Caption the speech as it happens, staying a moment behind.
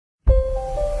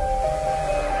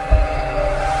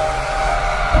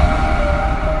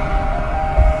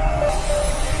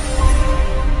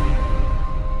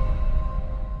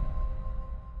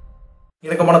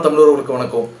இணக்கமான தமிழர்களுக்கு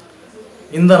வணக்கம்.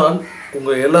 இந்த நாள்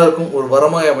உங்கள் எல்லாருக்கும் ஒரு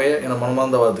வரமாய் அமைய என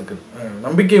மனமார்ந்த வாழ்த்துக்கள்.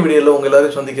 நம்பிக்கை விடியலில் உங்கள்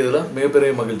எல்லாரையும் சந்திக்கிறதுல மிகப்பெரிய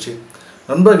மகிழ்ச்சி.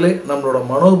 நண்பர்களே, நம்மளோட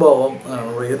மனோபாவம்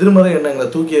நம்மளோட எதிர்மறை எண்ணங்களை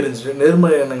தூக்கி எறிஞ்சிட்டு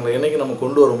நேர்மறை எண்ணங்களை என்னைக்கு நம்ம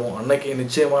கொண்டு வருமோ அன்னைக்கு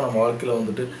நிச்சயமாக நம்ம வாழ்க்கையில்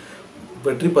வந்துட்டு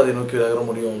வெற்றி பாதை நோக்கி நகர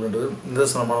முடியும் அப்படின்றது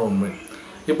நிதர்சனமான உண்மை.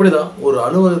 இப்படி தான் ஒரு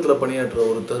அலுவலகத்தில் பணியாற்றுற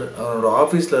ஒருத்தர் அவரோட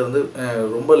ஆஃபீஸில் இருந்து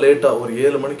ரொம்ப லேட்டாக ஒரு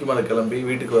 7 மணிக்கு மேலே கிளம்பி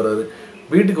வீட்டுக்கு வர்றாரு.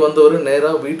 வீட்டுக்கு வந்தவர்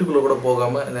நேராக வீட்டுக்குள்ளே கூட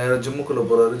போகாமல் நேராக ஜிம்முக்குள்ளே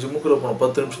போகிறாரு. ஜிம்முக்குள்ளே போன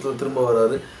 10 நிமிஷத்தில் திரும்ப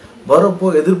வராரு. வரப்போ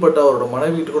எதிர்பட்ட அவரோட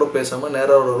மனைவிட்டு கூட பேசாமல்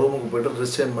நேராக அவரோட ரூமுக்கு போய்ட்டு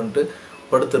ட்ரெஸ் சேஞ்ச் பண்ணிட்டு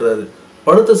படுத்துடுறாரு.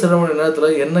 படுத்த சில மணி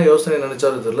நேரத்தில் என்ன யோசனை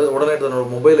நினச்சாலும் தெரியல, உடனே தன்னோட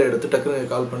மொபைலை எடுத்து டக்குனு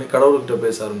கால் பண்ணி கடவுள்கிட்ட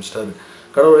பேச ஆரம்பிச்சிட்டாரு.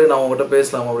 கடவுளே, நான் உங்கள்கிட்ட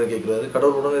பேசலாம் அப்படின்னு கேட்குறாரு.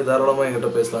 கடவுள் உடனே தாராளமாக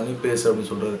என்கிட்ட பேசலாம், நீ பேசு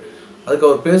அப்படின்னு சொல்கிறாரு. அதுக்கு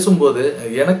அவர் பேசும்போது,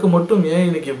 எனக்கு மட்டும் ஏன்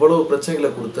இன்னைக்கு இவ்வளவு பிரச்சனைகளை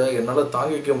கொடுத்த, என்னால்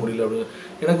தாங்கிக்க முடியல அப்படின்னு.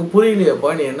 எனக்கு புரியலையப்பா,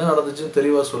 நீ என்ன நடந்துச்சுன்னு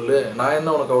தெளிவாக சொல்லு, நான்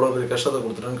என்ன உனக்கு அவ்வளோ பெரிய கஷ்டத்தை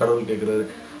கொடுத்துட்டேன்னு கடவுள் கேட்குறாரு.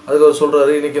 அதுக்கு அவர்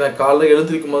சொல்கிறாரு, இன்றைக்கி நான் காலைல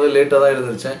எழுந்திரிக்கும் போது லேட்டாக தான்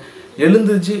எழுந்திரிச்சேன்.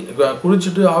 எழுந்திரிச்சு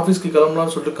குளிச்சுட்டு ஆஃபீஸ்க்கு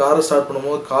கிளம்பலான்னு சொல்லிட்டு காரை ஸ்டார்ட்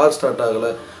பண்ணும்போது கார் ஸ்டார்ட்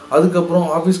ஆகலை. அதுக்கப்புறம்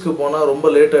ஆஃபீஸ்க்கு போனால் ரொம்ப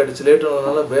லேட் ஆகிடுச்சு. லேட்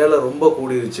ஆனதுனால வேலை ரொம்ப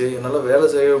கூடிருச்சு. என்னால் வேலை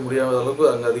செய்ய முடியாத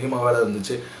அளவுக்கு அங்கே அதிகமாக வேலை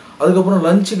இருந்துச்சு. அதுக்கப்புறம்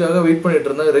லஞ்சுக்காக வெயிட் பண்ணிட்டு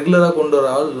இருந்தேன். ரெகுலராக கொண்டு வர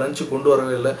ஆள் லஞ்சு கொண்டு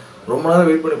வரவே இல்லை. ரொம்ப நேரம்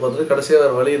வெயிட் பண்ணி பார்த்துட்டு கடைசியாக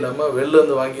வேறு வழி இல்லாமல்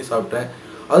வெளிலேருந்து வாங்கி சாப்பிட்டேன்.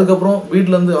 அதுக்கப்புறம்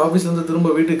வீட்டிலேருந்து ஆஃபீஸ்லேருந்து திரும்ப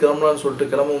வீட்டுக்கு கிளம்பலான்னு சொல்லிட்டு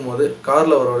கிளம்பும் போது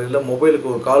காரில் வர வழியில் மொபைலுக்கு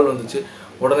ஒரு கால் வந்துச்சு.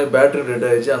 உடனே பேட்டரி டெட்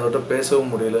ஆகிடுச்சு. அதோட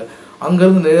பேசவும் முடியல.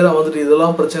 அங்கேருந்து நேராக வந்துட்டு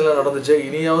இதெல்லாம் பிரச்சனைலாம் நடந்துச்சு,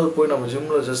 இனியாவது போய் நம்ம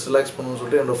ஜிம்மில் ஜஸ்ட் ரிலாக்ஸ் பண்ணணும்னு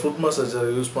சொல்லிட்டு என்னோடய ஃபுட்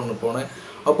மசாஜர் யூஸ் பண்ண போனேன்.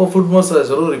 அப்போ ஃபுட்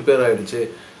மசாஜரும் ரிப்பேர் ஆகிடுச்சு.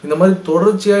 இந்த மாதிரி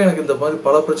தொடர்ச்சியாக எனக்கு இந்த மாதிரி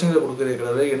பல பிரச்சனைகளை கொடுக்குறே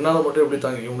கிடையாது. என்னால் மட்டும் எப்படி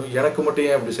தாங்கிக்க முடியும், எனக்கு மட்டும்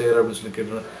ஏன் எப்படி செய்கிற அப்படின்னு சொல்லி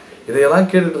கேட்டுறேன். இதையெல்லாம்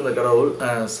கேட்டுட்டு இருந்த கடவுள்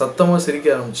சத்தமாக சிரிக்க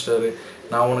ஆரம்பிச்சிட்டாரு.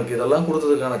 நான் உனக்கு இதெல்லாம்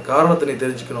கொடுத்ததுக்கான காரணத்தை நீ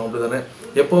தெரிஞ்சுக்கணும், அப்படி தானே?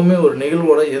 எப்போவுமே ஒரு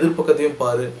நிகழ்வோட எதிர்பக்கத்தையும்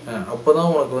பாரு, அப்போ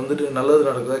தான் உனக்கு வந்துட்டு நல்லது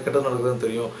நடக்குதா கெட்டது நடக்குதான்னு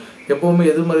தெரியும். எப்போவுமே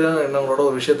எதிர்மறையான எண்ணங்களோட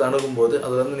ஒரு விஷயத்தை அணுகும்போது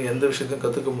அதுலேருந்து நீ எந்த விஷயத்தையும்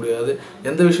கற்றுக்க முடியாது,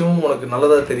 எந்த விஷயமும் உனக்கு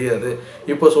நல்லதாக தெரியாது.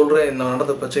 இப்போ சொல்கிறேன், இந்த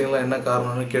நடந்த பிரச்சனைகள்லாம் என்ன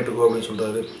காரணம்னு கேட்டுக்கோ அப்படின்னு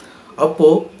சொல்கிறாரு.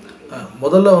 அப்போது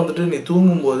முதல்ல வந்துட்டு நீ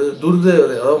தூங்கும்போது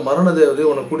துர்தேவதை, அதாவது மரண தேவதையை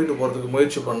உன்னை கூட்டிகிட்டு போகிறதுக்கு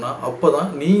முயற்சி பண்ணால் அப்போ தான்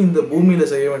நீ இந்த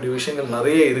பூமியில் செய்ய வேண்டிய விஷயங்கள்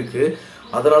நிறைய இருக்குது,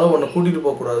 அதனால் உன்னை கூட்டிகிட்டு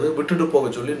போகக்கூடாது, விட்டுட்டு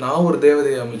போக சொல்லி நான் ஒரு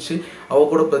தேவதையை அமைச்சு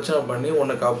கூட பிரச்சனை பண்ணி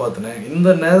உன்னை காப்பாற்றினேன். இந்த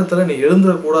நேரத்தில் நீ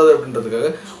எழுந்துடக்கூடாது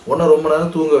அப்படின்றதுக்காக உன்னை ரொம்ப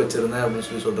நேரம் தூங்க வச்சுருந்தேன்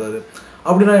அப்படின்னு சொல்கிறாரு.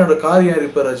 அப்படின்னா என்னோட கார் ஏன்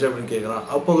ரிப்பேர் ஆச்சு அப்படின்னு கேட்குறான்.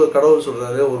 அப்போ கடவுள்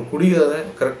சொல்கிறாரு, ஒரு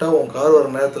குடிகாரன் கரெக்டாக உன் கார்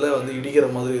வர நேரத்தில் வந்து இடிக்கிற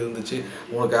மாதிரி இருந்துச்சு,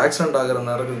 உனக்கு ஆக்சிடென்ட் ஆகிற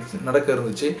நடக்க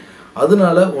இருந்துச்சு,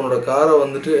 அதனால உன்னோட காரை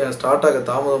வந்துட்டு ஸ்டார்ட் ஆக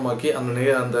தாமதமாக்கி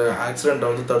அந்த ஆக்சிடெண்ட்டை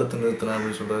வந்து தடுத்து நிறுத்தினேன்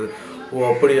அப்படின்னு சொல்கிறாரு. ஓ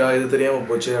அப்படியா, இது தெரியாமல்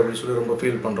போச்சு அப்படின்னு சொல்லி ரொம்ப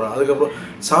ஃபீல் பண்ணுறான். அதுக்கப்புறம்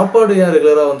சாப்பாடு ஏன்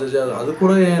ரெகுலராக வந்துச்சு, அது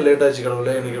கூட ஏன் லேட் ஆச்சு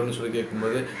கடவுளே இன்றைக்கி அப்படின்னு சொல்லி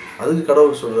கேட்கும்போது அதுக்கு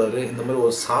கடவுள் சொல்கிறாரு, இந்த மாதிரி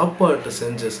ஒரு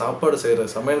சாப்பாடு செய்கிற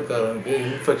சமையல்காரனுக்கு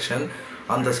இன்ஃபெக்ஷன்,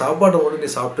 அந்த சாப்பாட்டை மட்டும் நீ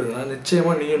சாப்பிட்டுருந்தா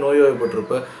நிச்சயமாக நீயும்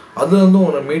நோய்வாய்ப்பட்டிருப்ப. அது வந்து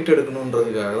உன்னை மீட்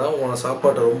எடுக்கணுன்றதுக்காக தான் உன்னை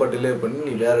சாப்பாட்டை ரொம்ப டிலே பண்ணி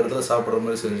நீ வேறு இடத்துல சாப்பிட்ற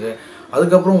மாதிரி செஞ்சேன்.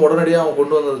 அதுக்கப்புறம் உடனடியாக அவன்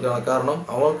கொண்டு வந்ததுக்கான காரணம்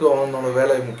அவனோட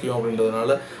வேலை முக்கியம் அப்படின்றதுனால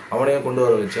அவனையும் கொண்டு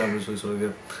வர வச்சேன் அப்படின்னு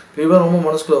சொல்லியிருக்காரு. இவன் ரொம்ப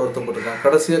மனசுக்குள்ள வருத்தப்பட்டிருக்கான்.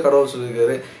 கடைசியாக கடவுள்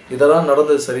சொல்லியிருக்காரு, இதெல்லாம்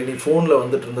நடந்தது சரி, நீ ஃபோனில்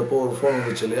வந்துட்டு இருந்தப்போ ஒரு ஃபோன்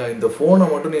வந்துச்சு இல்லையா, இந்த ஃபோனை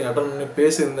மட்டும் நீ அட்டன் பண்ணி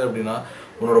பேசியிருந்த அப்படின்னா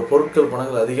உன்னோட பொருட்கள்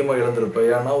பணங்கள் அதிகமாக இழந்திருப்ப.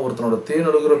 ஏன்னா ஒருத்தனோட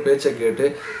தேனெடுக்கிற பேச்சை கேட்டு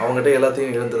அவங்ககிட்ட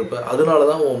எல்லாத்தையும் இழந்திருப்ப. அதனால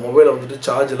தான் உன் மொபைலை வந்துட்டு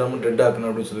சார்ஜ் இல்லாமல் டெட் ஆக்கணும்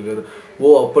அப்படின்னு சொல்லியிருக்காரு.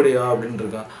 ஓ அப்படியா அப்படின்னு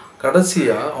இருக்கான்.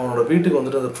 கடைசியாக அவனோட வீட்டுக்கு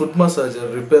வந்துட்டு அந்த ஃபுட்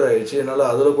மசாஜர் ரிப்பேர் ஆகிடுச்சு, என்னால்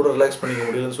அதில் கூட ரிலாக்ஸ் பண்ணிக்க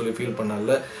முடியலன்னு சொல்லி ஃபீல்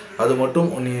பண்ணல. அது மட்டும்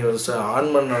நீ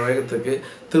ஆன் பண்ண வேகத்துக்கு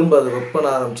திரும்ப அது ஒர்க் பண்ண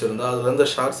ஆரம்பிச்சிருந்தா அதுலேருந்து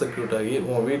ஷார்ட் சர்க்யூட் ஆகி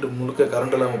உன் வீட்டு முழுக்க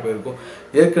கரண்ட் இல்லாமல் போயிருக்கும்.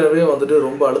 ஏற்கனவே வந்துட்டு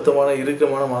ரொம்ப அழுத்தமான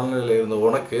இறுக்கமான மனநிலையில் இருந்த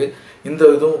உனக்கு இந்த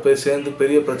இதுவும் போய் சேர்ந்து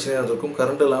பெரிய பிரச்சனையாக இருக்கும்.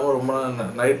 கரண்ட் இல்லாமல் ரொம்ப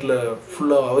நைட்டில்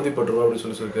ஃபுல்லாக அவதிப்பட்டுருவா அப்படின்னு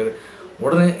சொல்லியிருக்காரு.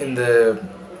 உடனே இந்த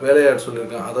வேலையாட்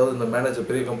சொல்லியிருக்கேன், அதாவது இந்த மேனேஜர்,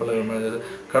 பெரிய கம்பெனியில் மேனேஜர்,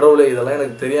 கடவுளே இதெல்லாம்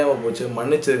எனக்கு தெரியாமல் போச்சு,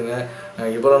 மன்னிச்சிருங்க,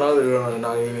 இவ்வளோ நாள்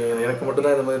நான் எனக்கு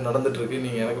மட்டும்தான் இந்த மாதிரி நடந்துகிட்ருக்கு,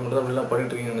 நீங்கள் எனக்கு மட்டும் தான் அப்படிலாம்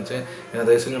பண்ணிட்டுருக்கீங்கன்னு நினச்சேன், என்னை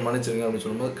தயவு செஞ்சு மன்னிச்சிருங்க அப்படின்னு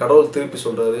சொல்லும்போது கடவுள் திருப்பி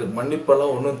சொல்கிறாரு,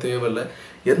 மன்னிப்பெல்லாம் ஒன்றும் தேவையில்லை,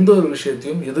 எந்த ஒரு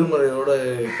விஷயத்தையும் எதிர்மறையோடு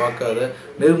பார்க்காத,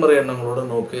 நேர்மறை எண்ணங்களோட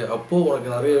நோக்கு, அப்போது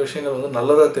உனக்கு நிறைய விஷயங்கள் வந்து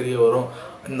நல்லதாக தெரிய வரும்.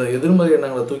 இந்த எதிர்மறை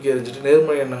எண்ணங்களை தூக்கி எறிஞ்சிட்டு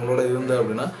நேர்மறை எண்ணங்களோட இருந்த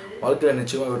அப்படின்னா வாழ்க்கையில்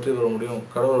நிச்சயமாக வெற்றி பெற முடியும்,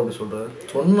 கடவுள் அப்படி சொல்கிறாரு.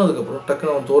 சொன்னதுக்கப்புறம்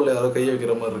டக்குன்னு அவன் தோளில் யாரோ கையை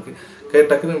வைக்கிற மாதிரி இருக்குது.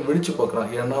 டக்குன்னு விழிச்சு பார்க்குறான்.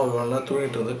 ஏன்னா அவன்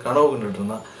தூங்கிட்டு இருந்து கனவு கண்டுட்டு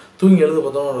இருந்தான். தூங்கி எழுந்து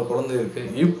பார்த்தா அவனோட குழந்தை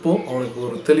இருக்குது. இப்போது அவனுக்கு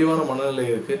ஒரு தெளிவான மனநிலை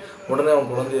இருக்குது. உடனே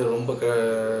அவன் குழந்தைய ரொம்ப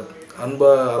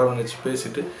அன்பாக அரவணைச்சு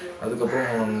பேசிட்டு அதுக்கப்புறம்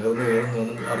அவன் அங்கேருந்து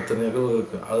எழுந்து அடுத்த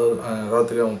நிகழ்வுகளுக்கு, அதாவது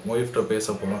ராத்திரி அவன் ஒய்ஃப்கிட்ட பேச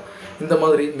போகிறான். இந்த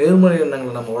மாதிரி நேர்மறை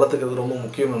எண்ணங்களை நம்ம வளர்த்துக்கிறது ரொம்ப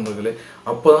முக்கியம் நண்பர்களே.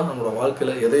 அப்போ தான் நம்மளோட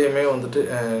வாழ்க்கையில் எதையுமே வந்துட்டு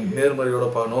நேர்மறையோட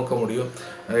நோக்க முடியும்,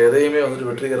 எதையுமே வந்துட்டு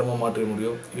வெற்றிகரமாக மாற்ற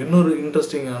முடியும். இன்னொரு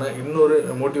இன்ட்ரெஸ்டிங்கான இன்னொரு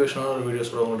மோட்டிவேஷனான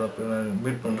வீடியோஸோட உங்களோட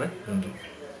மீட் பண்ணுறேன். நன்றி.